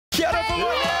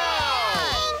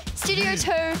Studio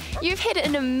 2, you've had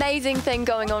an amazing thing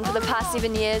going on for the past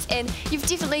 7 years, and you've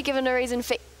definitely given a reason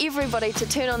for everybody to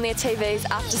turn on their TVs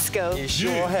after school. You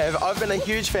sure have. I've been a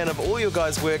huge fan of all your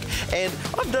guys' work, and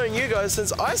I've known you guys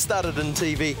since I started in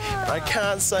TV. I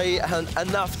can't say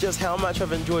enough just how much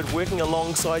I've enjoyed working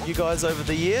alongside you guys over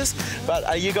the years. But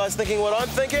are you guys thinking what I'm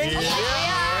thinking?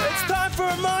 Yeah. It's time for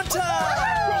a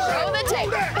montage! Roll the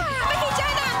tape.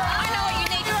 I know what you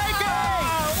need.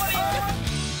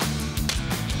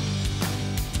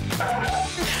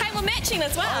 Hey, we're matching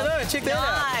as well. I know, check that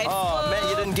Nice. out. Oh, man,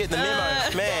 you didn't get the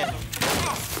memo. Man.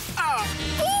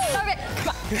 Okay,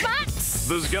 come on.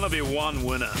 There's gonna be one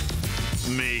winner.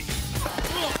 Me.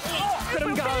 Let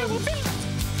him go.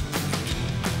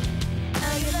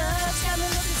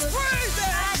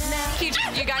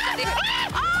 You guys are there.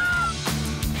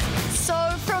 So,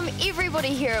 from everybody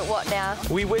here at What Now?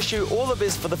 We wish you all the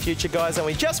best for the future, guys, and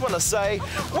we just want to say,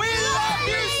 we love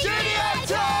you, Studio!